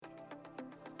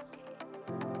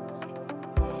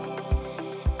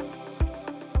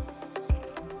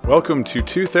Welcome to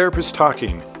Two Therapists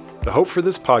Talking. The hope for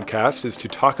this podcast is to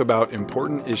talk about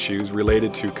important issues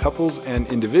related to couples and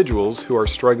individuals who are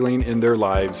struggling in their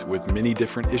lives with many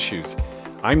different issues.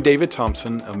 I'm David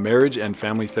Thompson, a marriage and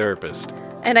family therapist.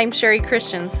 And I'm Sherry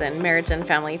Christensen, marriage and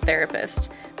family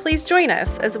therapist. Please join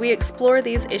us as we explore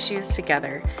these issues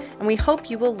together, and we hope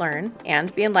you will learn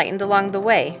and be enlightened along the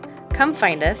way. Come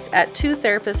find us at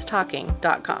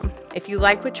twotherapisttalking.com. If you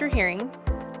like what you're hearing,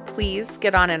 please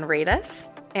get on and rate us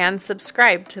and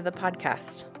subscribe to the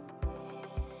podcast.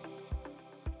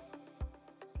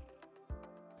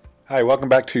 Hi, welcome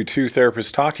back to Two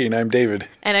Therapists Talking. I'm David.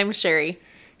 And I'm Sherry.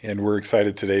 And we're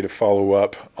excited today to follow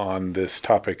up on this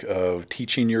topic of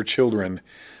teaching your children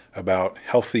about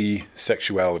healthy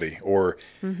sexuality or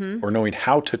knowing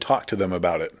how to talk to them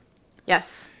about it.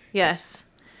 Yes.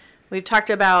 We've talked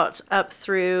about up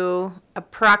through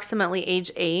approximately age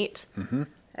 8.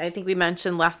 I think we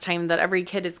mentioned last time that every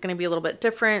kid is going to be a little bit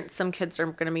different. Some kids are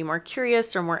going to be more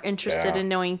curious or more interested in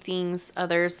knowing things.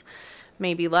 Others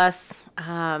maybe less.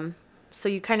 So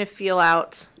you kind of feel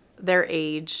out their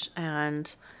age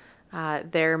and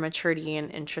their maturity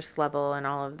and interest level and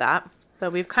all of that.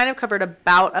 But we've kind of covered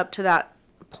about up to that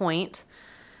point.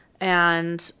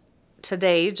 And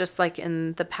today, just like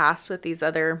in the past with these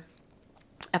other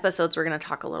episodes, we're going to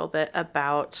talk a little bit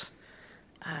about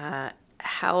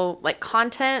how, like,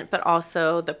 content, but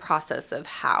also the process of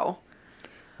how.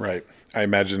 Right. I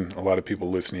imagine a lot of people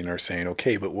listening are saying,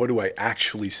 okay, but what do I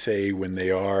actually say when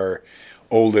they are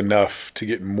old enough to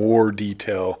get more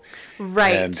detail?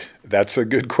 Right. And that's a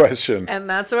good question. And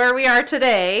that's where we are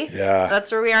today. Yeah.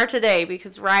 That's where we are today,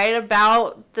 because right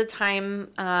about the time,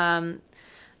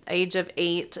 age of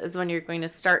 8 is when you're going to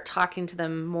start talking to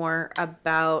them more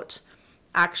about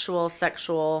actual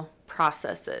sexual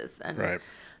processes and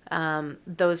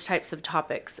those types of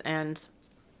topics. And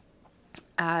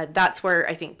that's where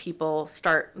I think people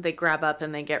they grab up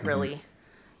and they get really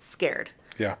scared.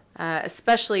 Yeah.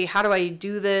 Especially, how do I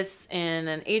do this in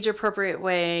an age-appropriate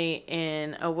way,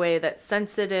 in a way that's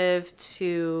sensitive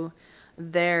to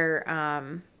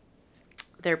their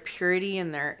purity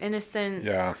and their innocence?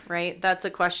 Yeah. Right? That's a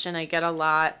question I get a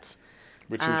lot.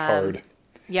 Which is hard.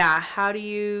 Yeah. How do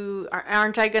you...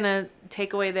 Aren't I going to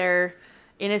take away their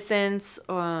innocence,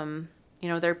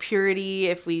 their purity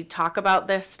if we talk about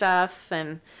this stuff?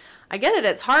 And I get it.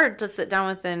 It's hard to sit down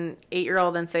with an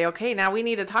 8-year-old and say, okay, now we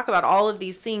need to talk about all of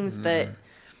these things that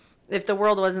if the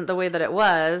world wasn't the way that it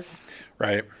was,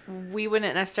 right, we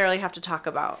wouldn't necessarily have to talk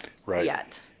about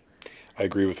yet. I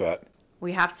agree with that.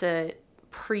 We have to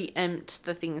preempt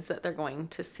the things that they're going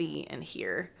to see and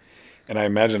hear. And I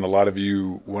imagine a lot of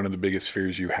you, one of the biggest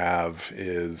fears you have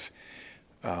is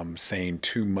saying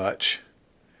too much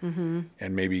and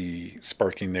maybe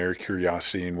sparking their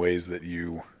curiosity in ways that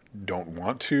you don't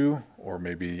want to, or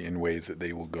maybe in ways that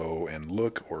they will go and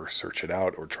look or search it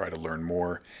out or try to learn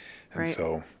more. And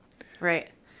so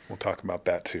we'll talk about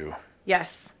that too.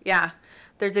 Yes. Yeah.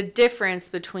 There's a difference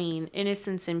between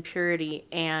innocence and purity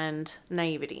and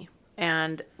naivety.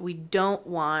 And we don't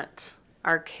want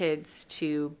our kids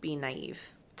to be naive,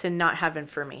 to not have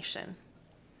information.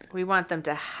 We want them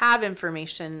to have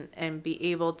information and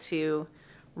be able to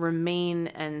remain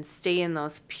and stay in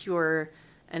those pure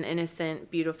and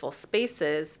innocent, beautiful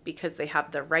spaces because they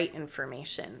have the right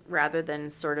information, rather than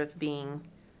sort of being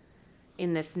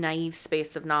in this naive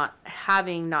space of not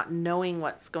knowing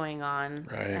what's going on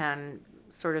and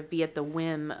sort of be at the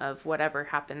whim of whatever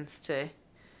happens to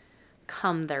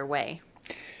come their way.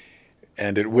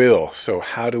 And it will. So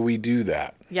how do we do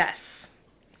that? Yes.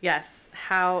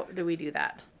 How do we do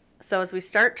that? So as we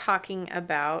start talking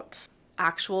about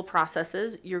actual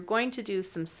processes, you're going to do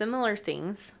some similar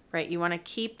things, right? You want to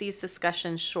keep these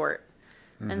discussions short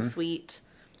and sweet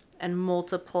and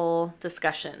multiple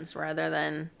discussions rather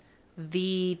than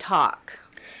the talk,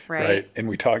 right? And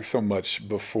we talked so much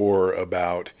before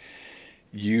about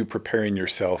you preparing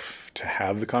yourself to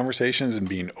have the conversations and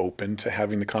being open to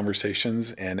having the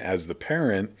conversations. And as the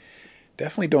parent,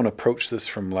 definitely don't approach this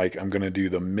from like, I'm going to do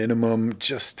the minimum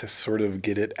just to sort of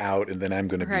get it out and then I'm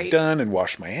going to be done and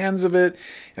wash my hands of it.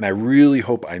 And I really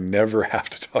hope I never have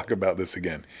to talk about this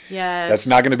again. Yes. That's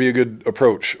not going to be a good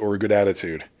approach or a good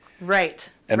attitude. Right.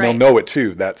 And they'll know it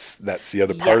too. That's the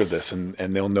other part of this. And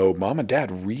they'll know Mom and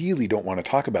Dad really don't want to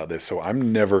talk about this. So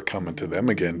I'm never coming to them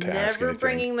again to ask anything. Never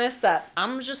bringing this up.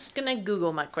 I'm just going to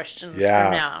Google my questions from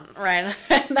now on. Right.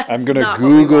 I'm going to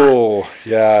Google.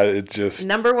 Yeah. It just.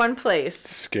 Number one place.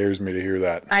 Scares me to hear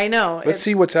that. I know. Let's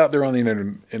see what's out there on the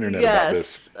internet about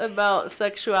this. About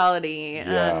sexuality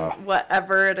and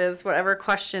whatever it is, whatever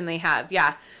question they have.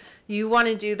 Yeah. You want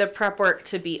to do the prep work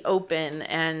to be open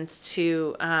and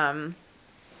to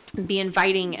be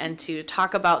inviting and to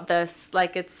talk about this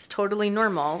like it's totally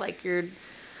normal, like you're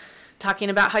talking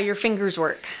about how your fingers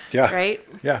work. Yeah. Right?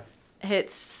 Yeah.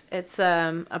 It's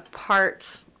a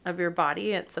part of your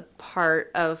body. It's a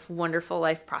part of wonderful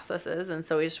life processes, and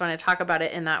so we just want to talk about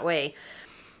it in that way.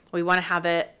 We want to have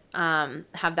it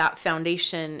have that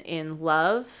foundation in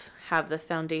love, have the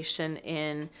foundation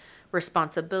in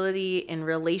responsibility, in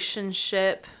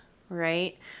relationship,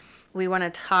 right? We want to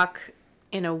talk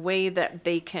in a way that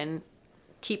they can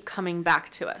keep coming back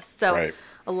to us. So Right.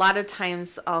 a lot of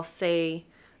times I'll say,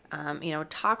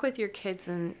 talk with your kids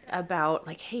and about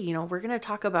like, hey, we're going to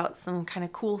talk about some kind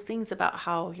of cool things about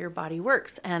how your body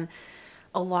works. And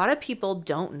a lot of people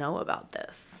don't know about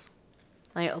this.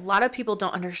 Like a lot of people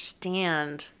don't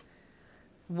understand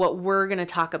what we're going to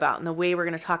talk about and the way we're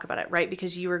going to talk about it, right?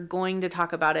 Because you are going to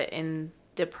talk about it in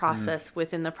the process,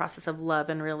 within the process of love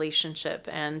and relationship.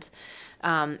 And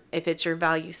if it's your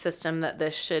value system that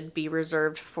this should be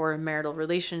reserved for a marital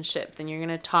relationship, then you're going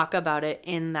to talk about it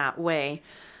in that way.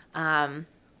 And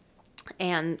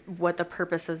what the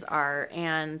purposes are.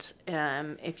 And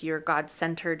if you're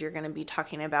God-centered, you're going to be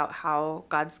talking about how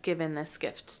God's given this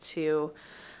gift to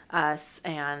us.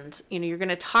 And, you're going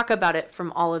to talk about it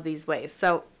from all of these ways.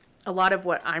 So a lot of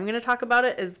what I'm going to talk about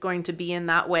it is going to be in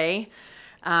that way,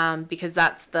 because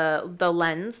that's the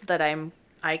lens that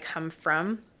I come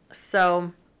from.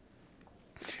 So.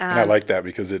 And I like that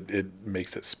because it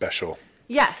makes it special.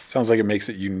 Yes. Sounds like it makes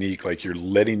it unique, like you're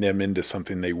letting them into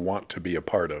something they want to be a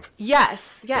part of.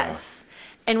 Yes.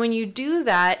 And when you do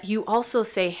that, you also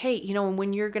say, hey,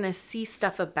 when you're going to see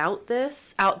stuff about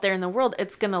this out there in the world,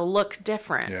 it's going to look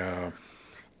different. Yeah.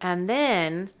 And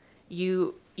then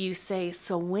you say,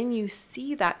 so when you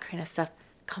see that kind of stuff,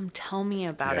 come tell me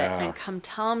about it, and come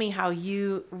tell me how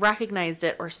you recognized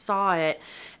it or saw it,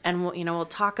 and we'll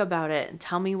talk about it, and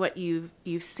tell me what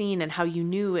you've seen and how you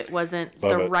knew it wasn't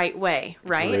right way,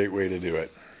 right? Great way to do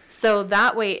it. So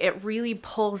that way it really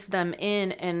pulls them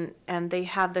in, and they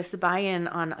have this buy-in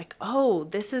on like, oh,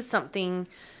 this is something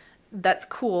that's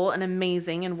cool and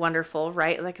amazing and wonderful,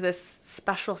 right? Like this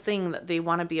special thing that they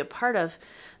want to be a part of,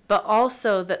 but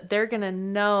also that they're going to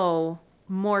know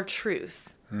more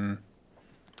truth.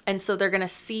 And so they're going to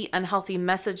see unhealthy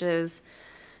messages,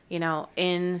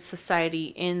 in society,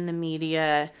 in the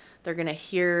media. They're going to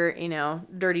hear,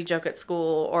 dirty joke at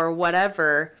school or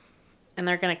whatever, and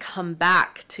they're going to come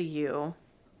back to you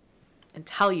and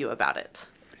tell you about it.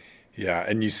 Yeah,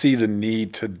 and you see the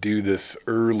need to do this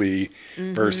early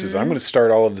versus I'm going to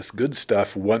start all of this good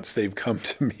stuff once they've come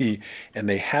to me and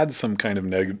they had some kind of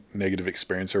negative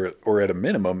experience or at a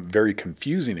minimum, very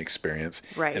confusing experience.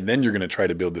 Right. And then you're going to try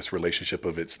to build this relationship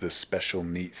of it's this special,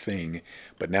 neat thing.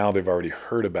 But now they've already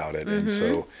heard about it. And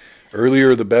so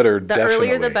earlier the better, definitely. The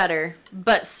earlier the better.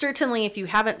 But certainly if you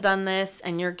haven't done this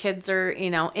and your kids are,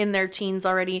 in their teens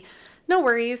already, no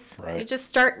worries. Right. You just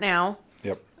start now.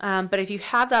 Yep. But if you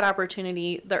have that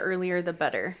opportunity, the earlier the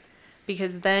better,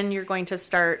 because then you're going to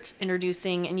start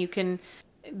introducing, and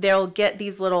they'll get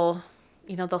these little,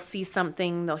 they'll see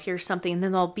something, they'll hear something, and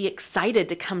then they'll be excited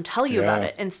to come tell you about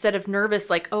it instead of nervous,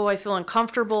 like, oh, I feel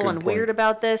uncomfortable and weird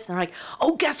about this. And they're like,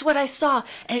 oh, guess what I saw?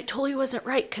 And it totally wasn't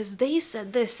right because they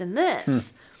said this and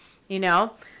this,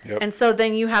 Yep. And so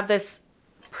then you have this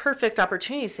perfect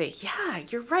opportunity to say, yeah,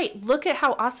 you're right. Look at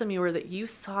how awesome you were that you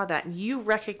saw that and you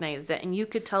recognized it and you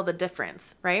could tell the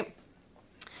difference, right?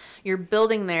 You're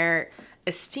building their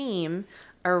esteem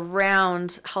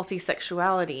around healthy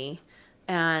sexuality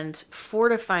and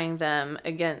fortifying them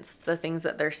against the things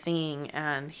that they're seeing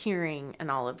and hearing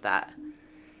and all of that.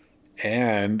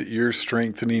 And you're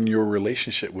strengthening your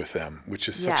relationship with them, which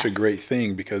is such a great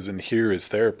thing because in here as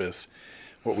therapists,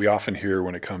 what we often hear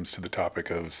when it comes to the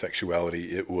topic of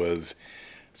sexuality, it was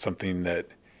something that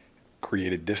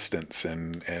created distance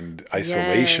and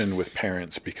isolation with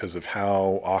parents because of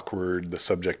how awkward the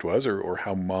subject was or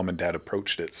how mom and dad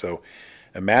approached it. So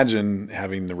imagine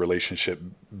having the relationship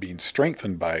being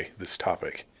strengthened by this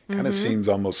topic. Kind of seems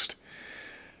almost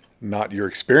not your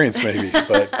experience maybe,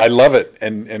 but I love it.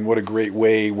 And what a great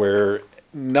way where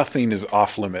nothing is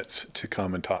off limits to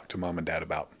come and talk to mom and dad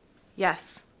about.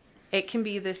 Yes. It can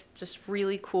be this just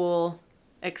really cool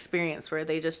experience where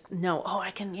they just know, oh,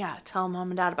 I can, tell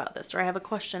mom and dad about this, or I have a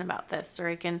question about this, or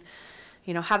I can,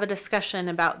 have a discussion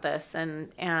about this,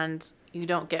 and you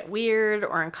don't get weird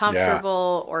or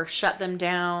uncomfortable or shut them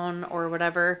down or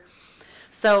whatever.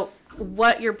 So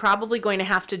what you're probably going to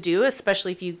have to do,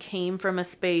 especially if you came from a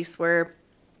space where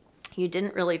you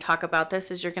didn't really talk about this,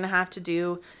 is you're going to have to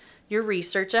do your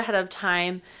research ahead of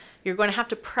time. You're going to have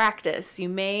to practice. You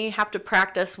may have to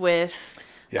practice with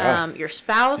your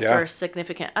spouse Yeah. or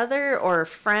significant other or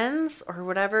friends or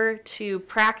whatever, to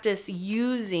practice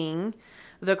using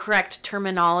the correct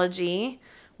terminology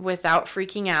without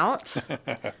freaking out,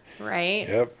 right?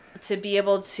 Yep. To be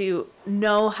able to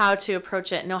know how to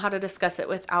approach it, know how to discuss it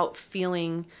without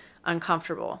feeling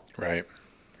uncomfortable. Right.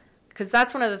 Because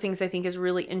that's one of the things I think is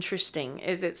really interesting,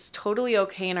 is it's totally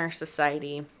okay in our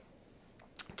society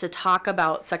to talk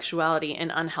about sexuality in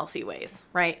unhealthy ways,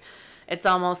 right? It's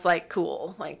almost like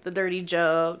cool, like the dirty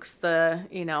jokes, the,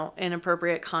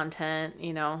 inappropriate content,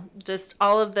 just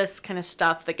all of this kind of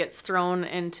stuff that gets thrown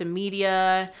into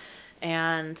media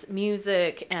and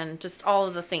music and just all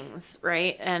of the things,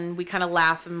 right? And we kind of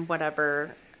laugh and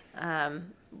whatever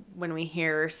when we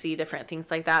hear or see different things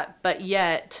like that. But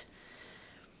yet,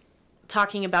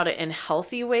 talking about it in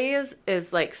healthy ways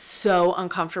is like so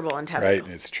uncomfortable and taboo. Right.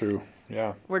 It's true.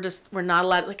 Yeah. We're not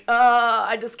allowed, like,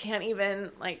 I just can't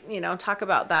even, like, talk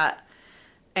about that.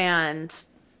 And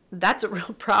that's a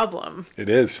real problem. It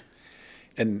is.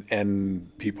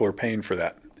 And people are paying for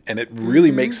that. And it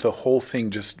really makes the whole thing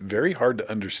just very hard to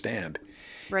understand.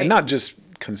 Right. And not just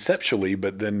conceptually,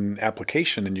 but then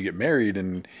application, and you get married,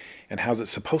 and how's it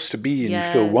supposed to be, and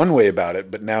you feel one Yes. way about it,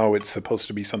 but now it's supposed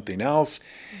to be something else.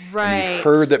 Right. And you've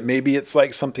heard that maybe it's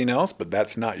like something else, but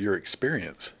that's not your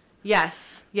experience.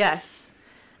 Yes.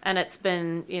 And it's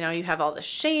been, you have all the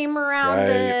shame around Right.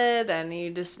 it, and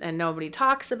and nobody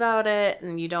talks about it,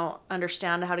 and you don't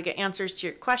understand how to get answers to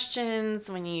your questions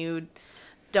when you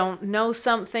don't know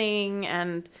something.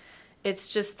 And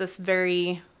it's just this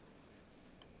very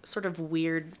sort of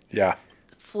weird Yeah.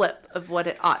 flip of what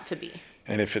it ought to be.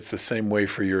 And if it's the same way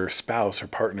for your spouse or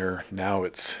partner, now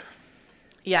it's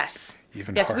Yes.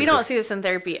 even Yes, harder. we don't see this in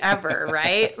therapy ever,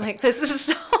 right? Like this is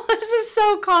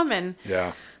so common.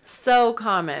 Yeah. So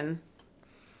common.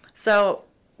 So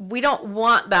we don't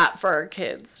want that for our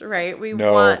kids, right? We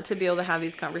No. want to be able to have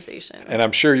these conversations. And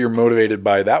I'm sure you're motivated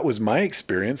by that was my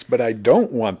experience, but I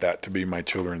don't want that to be my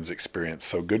children's experience.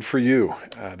 So good for you.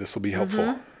 This will be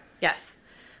helpful. Yes.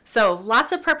 So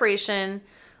lots of preparation,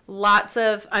 lots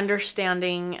of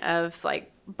understanding of like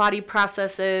body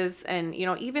processes. And,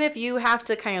 even if you have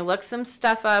to kind of look some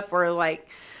stuff up or like,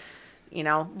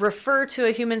 refer to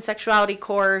a human sexuality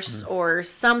course or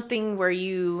something where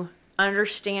you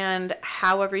understand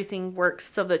how everything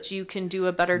works so that you can do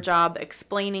a better job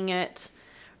explaining it,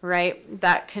 right?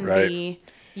 That can Right. be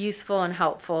useful and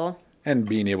helpful. And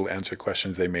being able to answer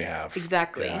questions they may have.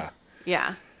 Exactly. Yeah.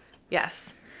 Yeah.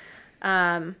 Yes.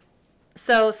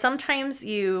 So sometimes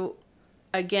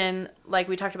again, like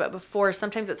we talked about before,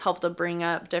 sometimes it's helpful to bring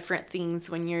up different things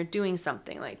when you're doing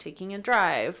something like taking a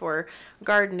drive or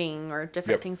gardening or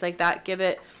different Yep. things like that. Give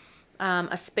it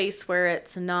a space where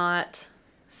it's not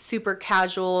super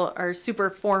casual or super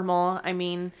formal. I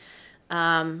mean,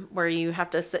 where you have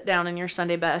to sit down in your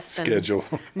Sunday best Schedule.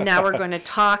 and now we're going to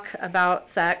talk about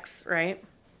sex, right?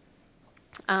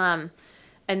 And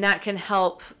that can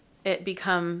help it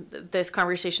become this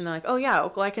conversation. They're like, oh yeah,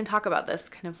 well, I can talk about this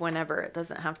kind of whenever. It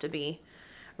doesn't have to be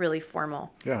really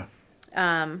formal. Yeah.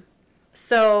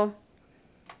 So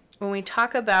when we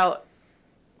talk about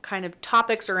kind of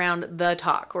topics around the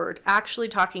talk, we're actually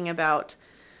talking about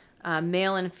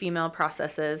male and female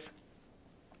processes.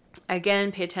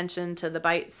 Again, pay attention to the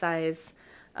bite-size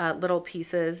little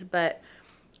pieces, but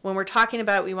when we're talking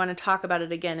about it, we want to talk about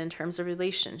it again in terms of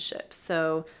relationships.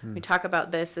 So we talk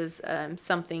about this as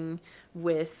something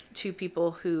with two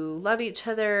people who love each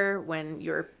other, when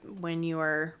you're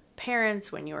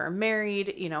parents, when you are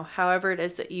married, however it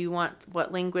is that you want,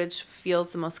 what language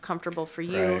feels the most comfortable for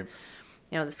you,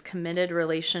 Right. This committed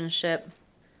relationship.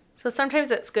 So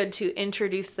sometimes it's good to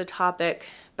introduce the topic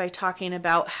by talking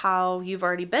about how you've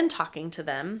already been talking to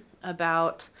them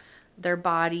about their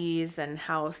bodies and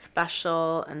how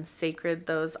special and sacred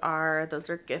those are. Those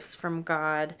are gifts from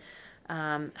God.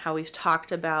 How we've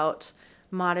talked about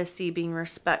modesty being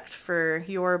respect for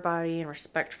your body and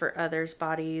respect for others'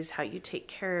 bodies, how you take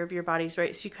care of your bodies,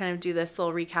 right? So you kind of do this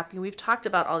little recapping. We've talked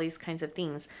about all these kinds of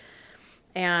things,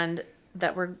 and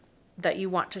that you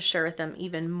want to share with them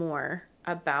even more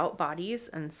about bodies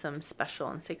and some special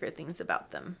and sacred things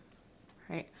about them,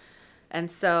 right? And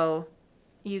so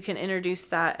you can introduce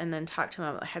that and then talk to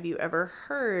them about, have you ever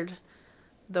heard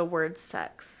the word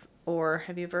sex? Or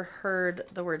have you ever heard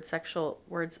the words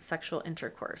sexual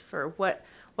intercourse? Or what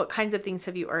kinds of things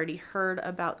have you already heard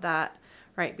about that,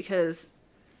 right? Because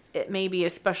it may be,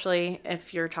 especially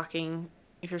if you're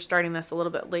starting this a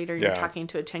little bit later, you're Yeah. talking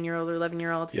to a 10-year-old or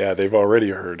 11-year-old. Yeah, they've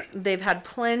already heard. They've had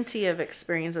plenty of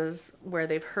experiences where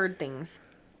they've heard things.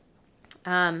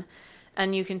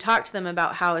 And you can talk to them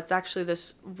about how it's actually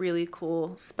this really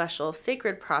cool, special,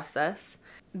 sacred process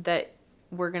that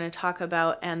we're going to talk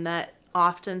about, and that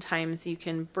oftentimes you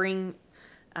can bring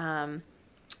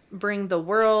the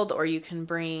world, or you can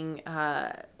bring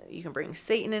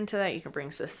Satan into that, you can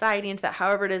bring society into that,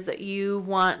 however it is that you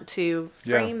want to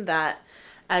frame that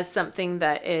as something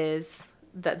that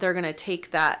they're going to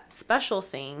take that special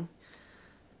thing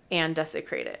and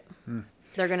desecrate it.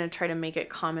 They're going to try to make it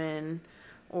common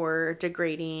or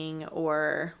degrading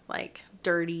or like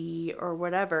dirty or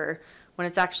whatever, when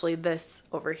it's actually this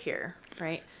over here,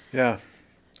 right? Yeah,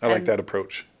 I like that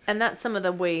approach. And that's some of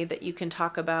the way that you can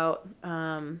talk about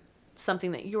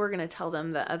something that you're going to tell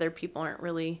them that other people aren't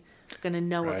really going to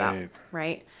know about,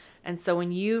 right? And so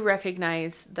when you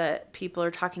recognize that people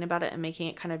are talking about it and making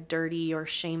it kind of dirty or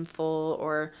shameful,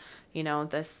 or,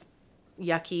 this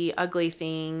yucky, ugly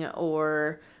thing,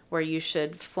 or where you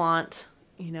should flaunt,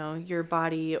 your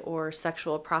body or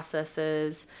sexual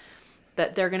processes,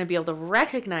 that they're going to be able to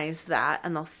recognize that,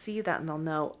 and they'll see that and they'll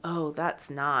know, oh,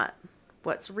 that's not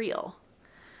what's real.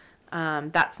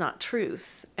 That's not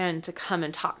truth, and to come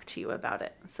and talk to you about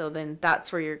it. So then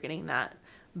that's where you're getting that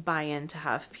buy-in to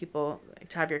have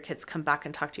your kids come back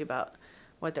and talk to you about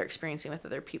what they're experiencing with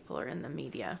other people or in the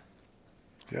media.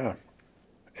 Yeah.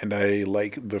 And I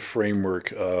like the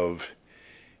framework of,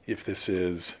 if this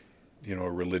is, a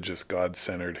religious,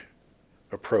 God-centered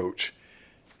approach,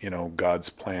 God's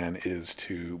plan is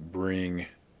to bring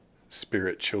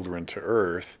spirit children to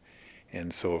earth.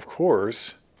 And so, of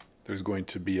course, there's going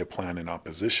to be a plan in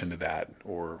opposition to that,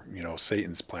 or,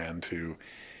 Satan's plan to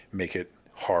make it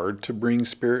hard to bring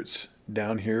spirits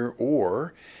down here,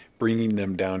 or bringing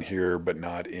them down here but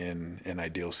not in an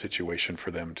ideal situation for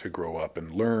them to grow up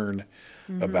and learn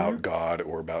about God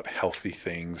or about healthy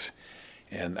things.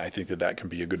 And I think that can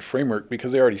be a good framework,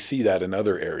 because they already see that in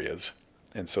other areas.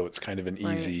 And so it's kind of an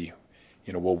easy,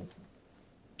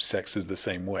 sex is the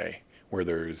same way, where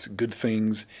there's good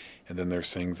things and then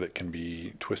there's things that can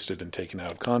be twisted and taken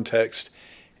out of context.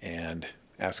 And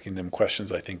asking them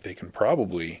questions, I think they can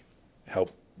probably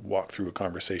help walk through a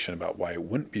conversation about why it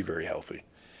wouldn't be very healthy.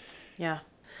 Yeah.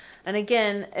 And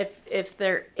again, if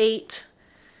they're 8,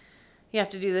 you have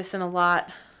to do this in a lot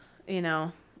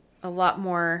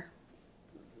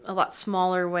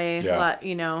smaller way. Yeah. A lot,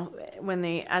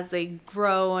 as they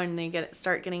grow and they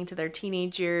start getting to their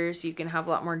teenage years, you can have a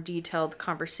lot more detailed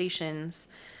conversations,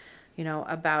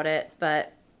 about it.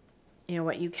 But,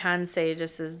 what you can say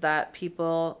just is that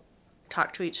people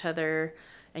talk to each other,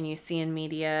 and you see in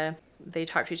media, they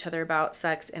talk to each other about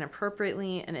sex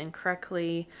inappropriately and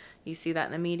incorrectly. You see that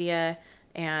in the media,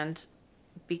 and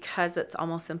because it's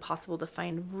almost impossible to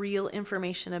find real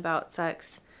information about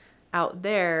sex out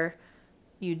there,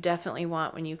 you definitely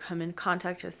want, when you come in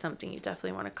contact with something, you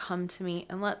definitely want to come to me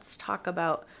and let's talk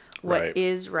about what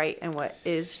is right and what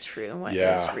is true and what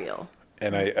is real.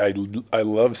 And I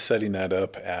love setting that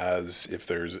up as, if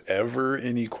there's ever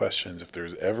any questions, if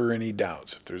there's ever any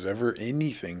doubts, if there's ever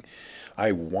anything,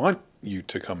 I want you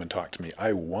to come and talk to me.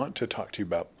 I want to talk to you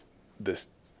about this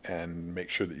and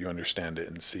make sure that you understand it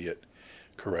and see it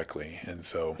correctly. And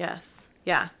so. Yes.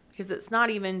 Yeah. Because it's not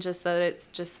even just that it's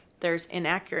just there's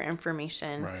inaccurate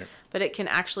information, but it can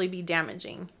actually be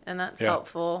damaging. And that's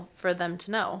helpful for them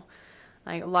to know.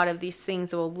 Like, a lot of these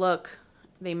things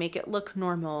they make it look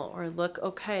normal or look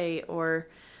okay or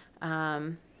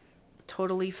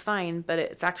totally fine, but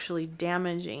it's actually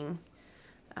damaging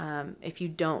if you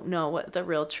don't know what the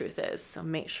real truth is. So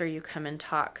make sure you come and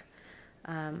talk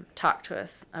to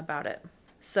us about it.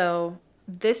 So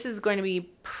this is going to be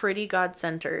pretty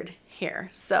God-centered here.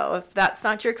 So if that's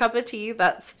not your cup of tea,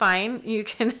 that's fine. You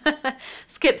can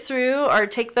skip through or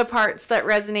take the parts that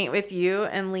resonate with you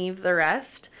and leave the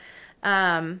rest.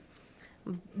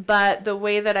 But the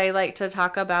way that I like to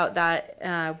talk about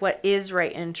that, what is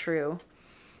right and true,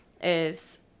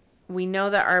 is we know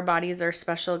that our bodies are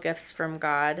special gifts from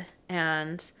God,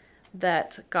 and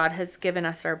that God has given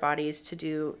us our bodies to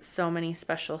do so many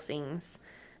special things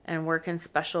and work in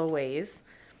special ways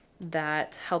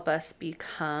that help us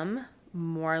become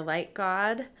more like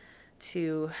God,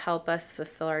 to help us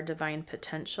fulfill our divine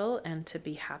potential and to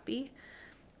be happy.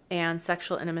 And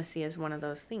sexual intimacy is one of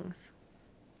those things.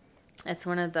 It's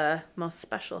one of the most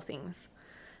special things.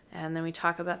 And then we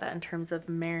talk about that in terms of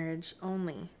marriage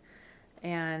only,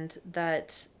 and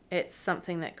that it's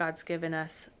something that God's given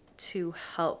us to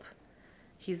help.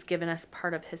 He's given us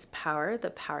part of his power, the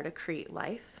power to create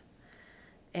life.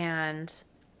 And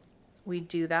we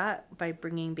do that by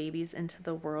bringing babies into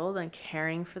the world and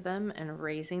caring for them and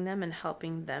raising them and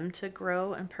helping them to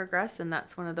grow and progress. And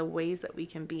that's one of the ways that we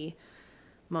can be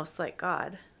most like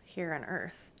God here on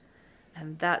earth.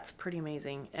 And that's pretty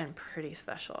amazing and pretty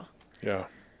special. Yeah.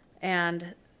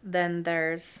 And then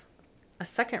there's a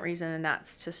second reason, and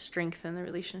that's to strengthen the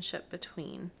relationship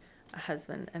between a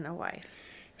husband and a wife.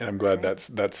 And I'm glad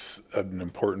that's an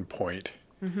important point.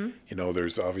 Mm-hmm. You know,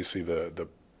 there's obviously the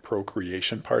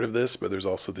procreation part of this, but there's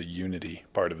also the unity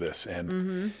part of this. And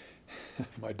Mm-hmm.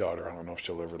 my daughter, I don't know if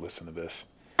she'll ever listen to this,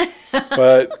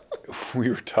 but we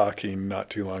were talking not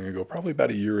too long ago, probably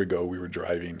about a year ago, we were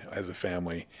driving as a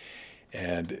family,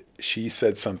 and she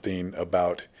said something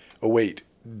about, oh, wait,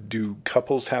 do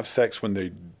couples have sex when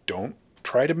they don't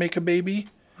try to make a baby?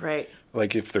 Right.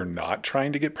 Like if they're not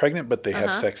trying to get pregnant, but they have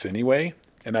Uh-huh. sex anyway?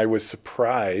 And I was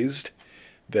surprised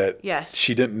that Yes.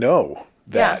 she didn't know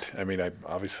that. Yeah. I mean, I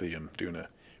obviously am doing a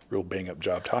real bang up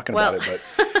job talking Well- about it,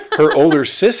 but her older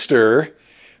sister,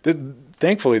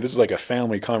 thankfully, this is like a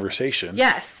family conversation.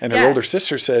 Yes, And her yes. older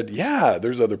sister said, yeah,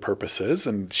 there's other purposes.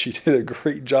 And she did a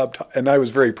great job. And I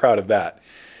was very proud of that.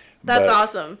 That's But-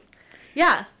 awesome.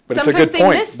 Yeah. But it's a Sometimes good they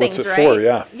point. miss What's things, it right? for?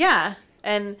 Yeah. Yeah.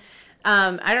 And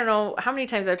I don't know how many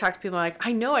times I've talked to people like,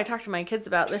 I know I talked to my kids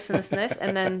about this and this and this.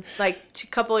 And then like a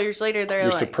couple of years later, they're You're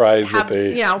like, surprised that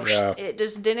they- you know, yeah. it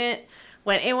just didn't,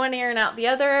 went in one ear and out the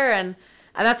other. And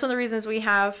that's one of the reasons we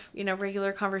have, you know,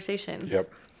 regular conversations.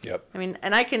 Yep. I mean,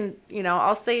 and I can, you know,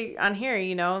 I'll say on here,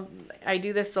 you know, I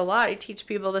do this a lot. I teach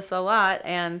people this a lot,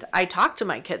 and I talk to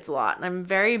my kids a lot. And I'm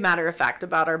very matter of fact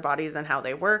about our bodies and how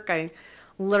they work. I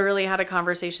literally had a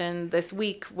conversation this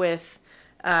week with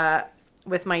my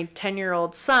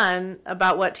 10-year-old son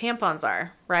about what tampons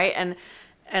are, right?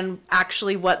 And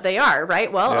actually what they are,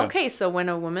 right? Well, Yeah. okay, so when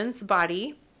a woman's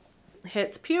body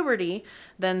hits puberty,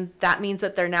 then that means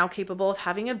that they're now capable of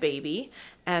having a baby,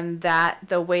 and that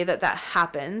the way that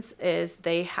happens is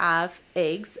they have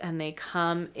eggs and they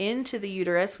come into the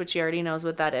uterus, which you already knows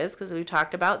what that is because we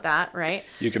talked about that, right?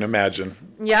 You can imagine.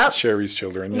 Yep. Sherry's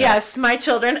children. Yeah. Yes, my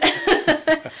children.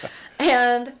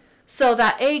 And so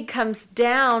that egg comes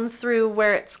down through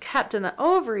where it's kept in the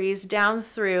ovaries, down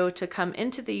through to come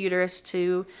into the uterus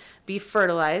to be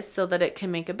fertilized so that it can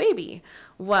make a baby.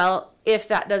 Well, if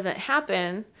that doesn't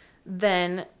happen,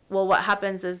 then, well, what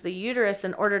happens is the uterus,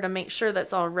 in order to make sure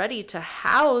that's all ready to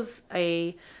house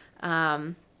a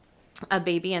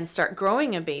baby and start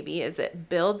growing a baby, is it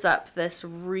builds up this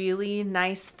really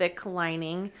nice thick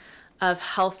lining of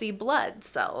healthy blood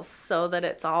cells so that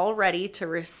it's all ready to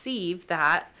receive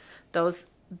those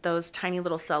tiny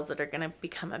little cells that are going to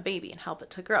become a baby and help it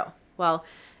to grow. Well,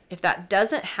 if that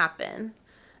doesn't happen,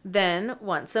 then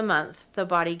once a month, the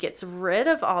body gets rid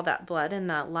of all that blood in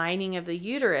that lining of the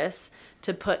uterus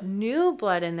to put new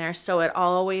blood in there so it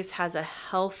always has a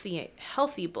healthy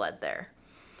blood there.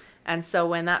 And so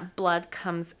when that blood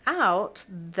comes out,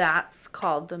 that's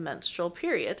called the menstrual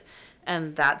period.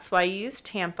 And that's why you use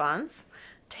tampons.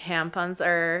 Tampons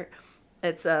are,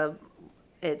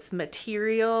 it's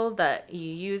material that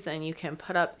you use and you can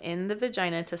put up in the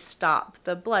vagina to stop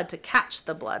the blood, to catch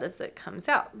the blood as it comes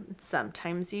out.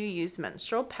 Sometimes you use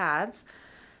menstrual pads,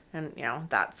 and you know,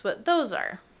 that's what those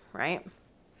are, right?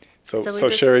 So So we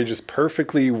just- Sherry just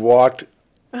perfectly walked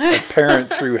a parent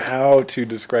through how to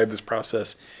describe this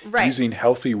process Right. using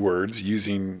healthy words,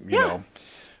 using, you Yeah. know,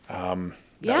 that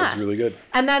Yeah. was really good.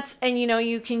 And you know,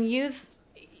 you can use,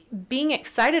 being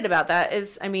excited about that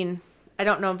is, I mean, I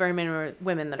don't know very many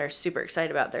women that are super excited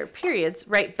about their periods,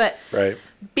 right? But Right.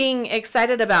 being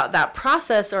excited about that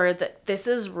process, or that this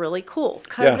is really cool,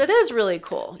 because Yeah. it is really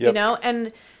cool, you Yep.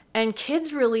 know? And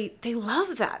kids really, they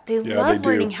love that. They Yeah, love they do.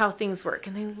 learning how things work,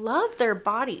 and they love their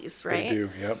bodies, right? They do.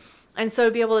 Yep. And so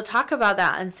to be able to talk about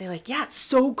that and say like, yeah, it's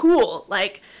so cool.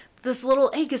 Like this little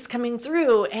egg is coming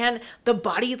through and the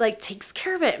body like takes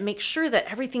care of it, makes sure that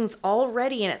everything's all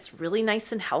ready and it's really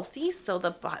nice and healthy so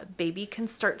the baby can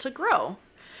start to grow.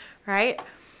 Right.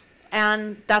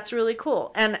 And that's really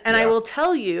cool. And I Yeah. will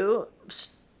tell you,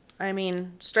 I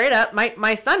mean, straight up,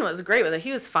 my son was great with it.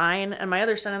 He was fine. And my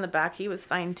other son in the back, he was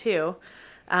fine too.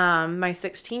 My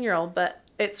 16-year-old, but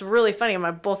it's really funny.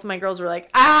 Both of my girls were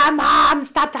like, Mom,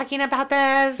 stop talking about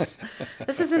this.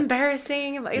 This is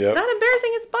embarrassing. I'm like, it's Yep. not embarrassing.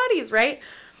 It's bodies, right?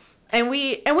 And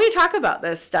we talk about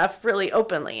this stuff really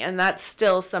openly. And that's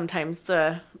still sometimes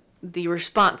the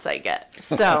response I get.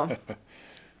 So,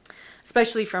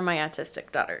 especially from my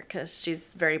autistic daughter, because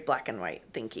she's very black and white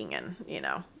thinking and, you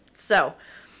know, so,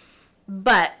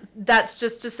 but that's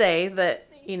just to say that,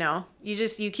 you know,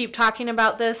 you keep talking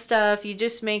about this stuff. You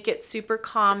just make it super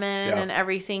common Yeah. and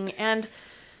everything. And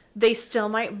they still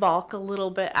might balk a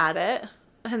little bit at it.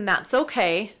 And that's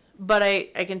okay. But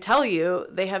I can tell you,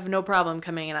 they have no problem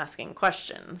coming and asking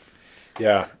questions.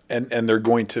 Yeah. And they're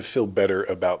going to feel better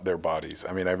about their bodies.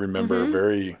 I mean, I remember Mm-hmm. a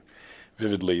very,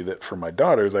 vividly that for my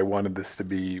daughters, I wanted this to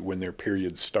be when their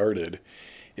period started,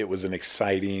 it was an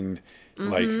exciting,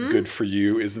 like, good for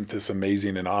you. Isn't this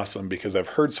amazing and awesome? Because I've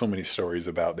heard so many stories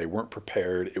about they weren't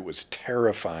prepared. It was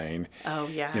terrifying. Oh,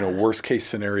 yeah. You know, worst case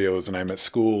scenarios, and I'm at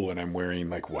school and I'm wearing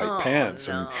like white pants,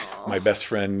 and my best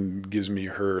friend gives me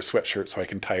her sweatshirt so I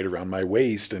can tie it around my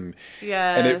waist. And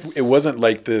Yes. it wasn't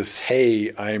like this,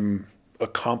 hey, I'm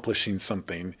accomplishing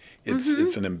something.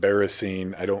 It's an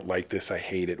embarrassing, I don't like this, I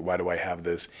hate it, why do I have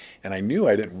this? And I knew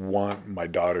I didn't want my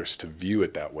daughters to view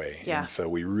it that way. Yeah. And so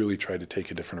we really tried to take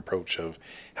a different approach of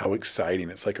how exciting.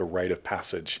 It's like a rite of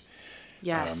passage.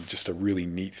 Yes. Just a really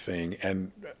neat thing.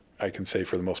 And I can say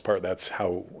for the most part, that's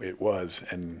how it was.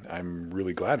 And I'm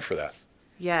really glad for that.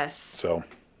 Yes. So,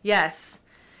 Yes.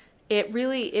 It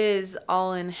really is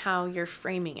all in how you're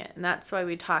framing it. And that's why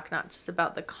we talk not just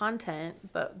about the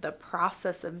content, but the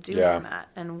process of doing Yeah. that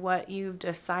and what you've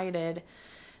decided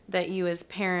that you as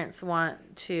parents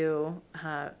want to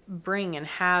bring and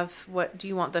have. What do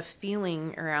you want the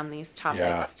feeling around these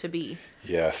topics to be?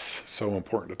 yes, so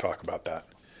important to talk about that.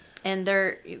 And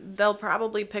they'll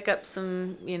probably pick up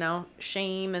some,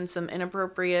 shame and some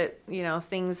inappropriate,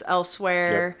 things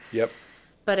elsewhere. Yep.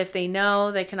 But if they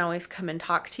know, they can always come and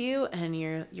talk to you, and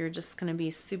you're just going to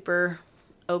be super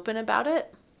open about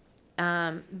it.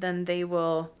 Then they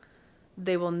will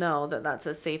know that that's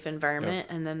a safe environment,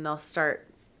 and then they'll start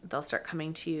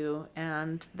coming to you,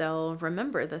 and they'll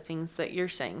remember the things that you're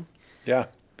saying. Yeah.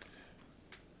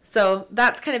 So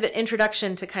that's kind of an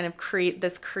introduction to kind of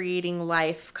creating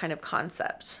life kind of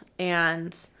concept.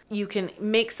 And you can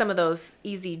make some of those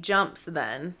easy jumps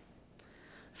then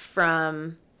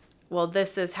from, well,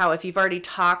 this is how, if you've already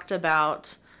talked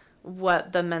about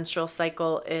what the menstrual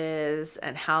cycle is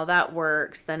and how that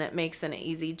works, then it makes an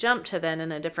easy jump to then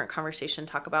in a different conversation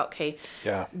talk about, okay,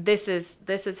 this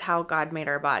is how God made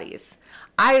our bodies.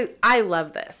 I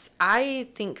love this. I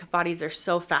think bodies are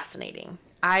so fascinating.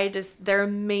 They're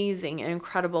amazing and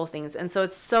incredible things. And so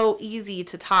it's so easy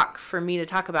for me to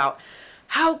talk about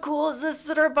how cool is this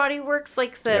that our body works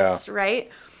like this, right?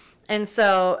 And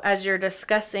so as you're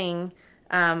discussing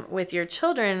with your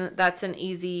children, that's an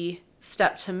easy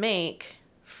step to make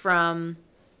from,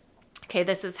 okay,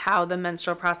 this is how the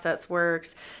menstrual process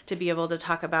works, to be able to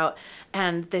talk about,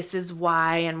 and this is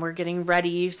why, and we're getting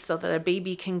ready so that a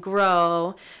baby can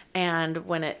grow. And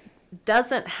when it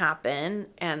doesn't happen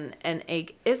and an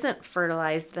egg isn't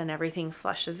fertilized, then everything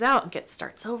flushes out and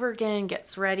starts over again,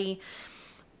 gets ready.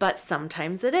 But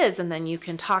sometimes it is, and then you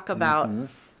can talk about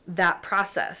that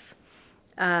process.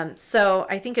 So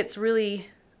I think it's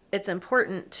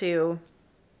important to,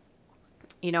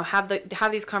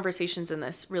 have these conversations in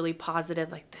this really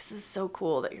positive, like, this is so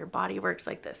cool that your body works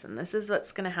like this, and this is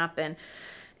what's going to happen.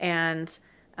 And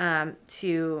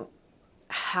to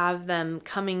have them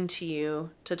coming to you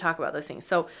to talk about those things.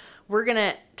 So we're going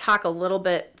to talk a little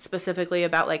bit specifically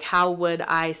about, like, how would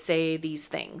I say these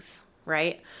things,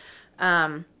 right?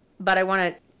 But I want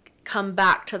to come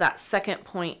back to that second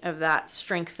point of that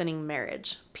strengthening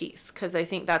marriage piece, because I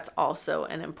think that's also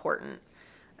an important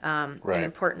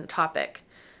topic,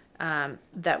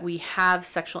 that we have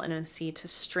sexual intimacy to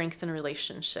strengthen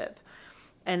relationship.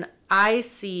 And I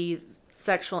see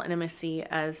sexual intimacy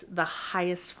as the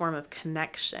highest form of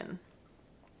connection,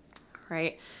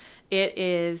 right? It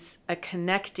is a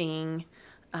connecting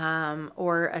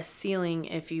or a sealing,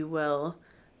 if you will,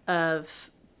 of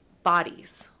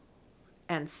bodies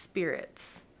and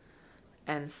spirits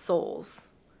and souls.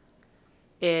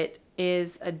 It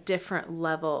is a different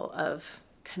level of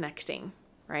connecting,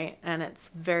 right? And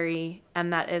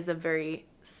that is a very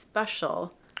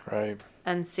special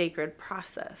and sacred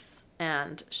process,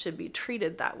 and should be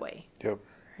treated that way. Yep.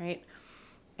 Right?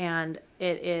 And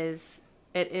it's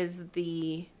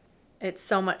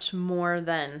so much more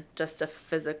than just a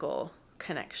physical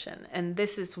connection. And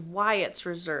this is why it's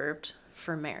reserved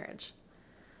for marriage.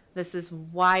 This is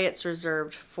why it's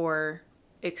reserved for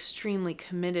extremely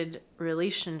committed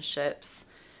relationships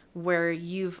where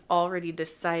you've already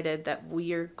decided that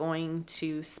we are going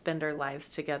to spend our lives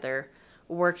together,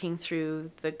 working through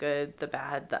the good, the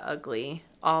bad, the ugly,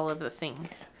 all of the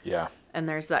things. Yeah. And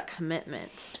there's that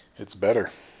commitment. It's better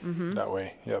that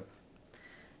way. Yep.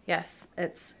 Yes,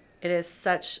 it is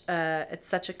such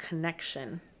a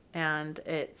connection, and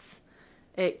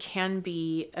it can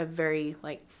be a very,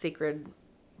 like, sacred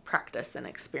practice and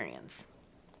experience.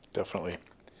 Definitely.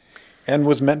 And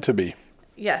was meant to be.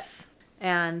 Yes.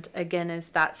 And again, is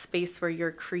that space where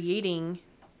you're creating,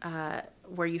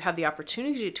 where you have the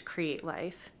opportunity to create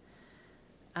life,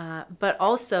 but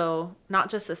also not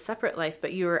just a separate life,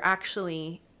 but you are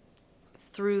actually,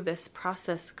 through this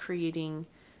process, creating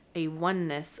a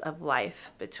oneness of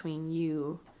life between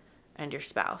you and your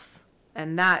spouse.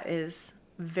 And that is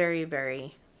very,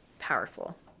 very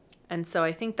powerful. And so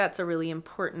I think that's a really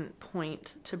important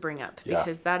point to bring up,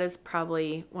 because that is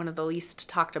probably one of the least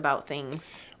talked about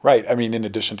things. Right. I mean, in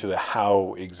addition to the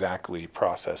how exactly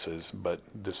processes, but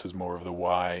this is more of the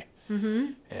why,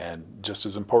 and just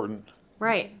as important.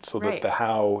 Right. So that the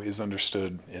how is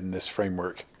understood in this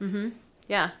framework.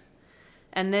 Yeah.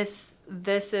 And this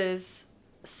is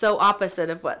so opposite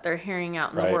of what they're hearing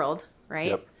out in the world, right?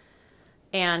 Yep.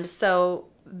 And so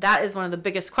that is one of the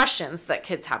biggest questions that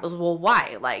kids have is, well,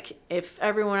 why? Like, if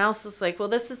everyone else is like, well,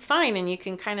 this is fine, and you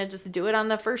can kind of just do it on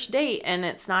the first date, and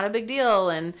it's not a big deal,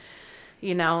 and,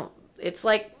 you know, it's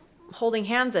like holding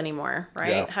hands anymore, right?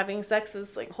 Yeah. Having sex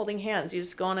is like holding hands. You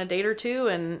just go on a date or two,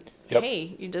 and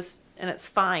hey, and it's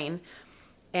fine.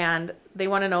 And they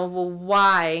want to know, well,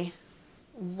 why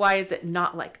is it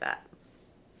not like that?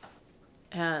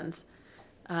 And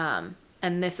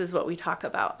this is what we talk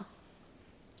about.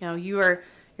 You know, you're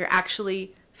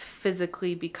actually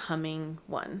physically becoming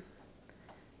one.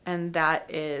 And that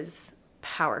is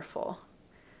powerful.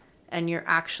 And you're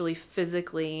actually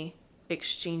physically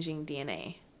exchanging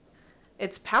DNA.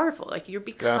 It's powerful. Like, you're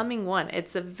becoming one.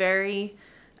 It's a very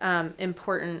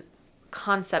important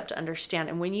concept to understand.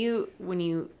 And when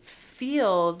you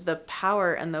feel the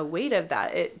power and the weight of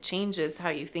that, it changes how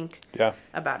you think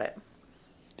about it.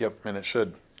 Yep, and it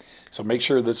should. So make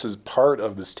sure this is part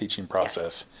of this teaching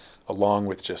process, along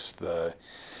with just the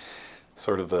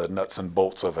sort of the nuts and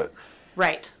bolts of it.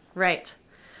 Right.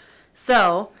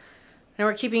 So, and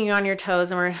we're keeping you on your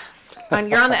toes, and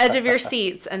you're on the edge of your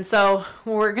seats. And so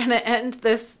we're going to end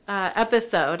this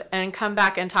episode and come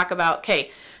back and talk about,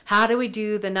 okay, how do we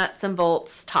do the nuts and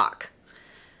bolts talk?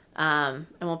 And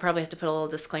we'll probably have to put a little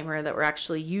disclaimer that we're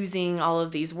actually using all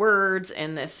of these words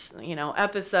in this,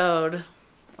 episode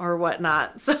or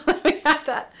whatnot. So we have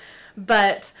that.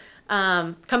 But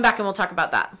come back and we'll talk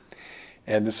about that.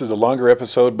 And this is a longer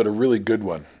episode, but a really good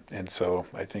one. And so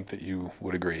I think that you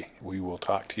would agree. We will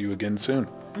talk to you again soon.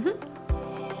 See you.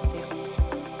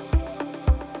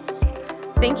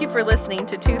 Thank you for listening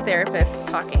to Two Therapists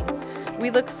Talking.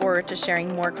 We look forward to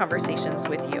sharing more conversations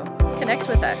with you. Connect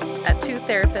with us at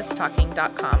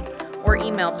twotherapisttalking.com or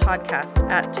email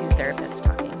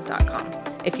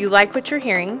podcast@twotherapisttalking.com. If you like what you're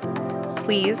hearing,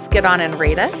 please get on and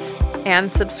rate us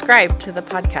and subscribe to the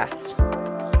podcast.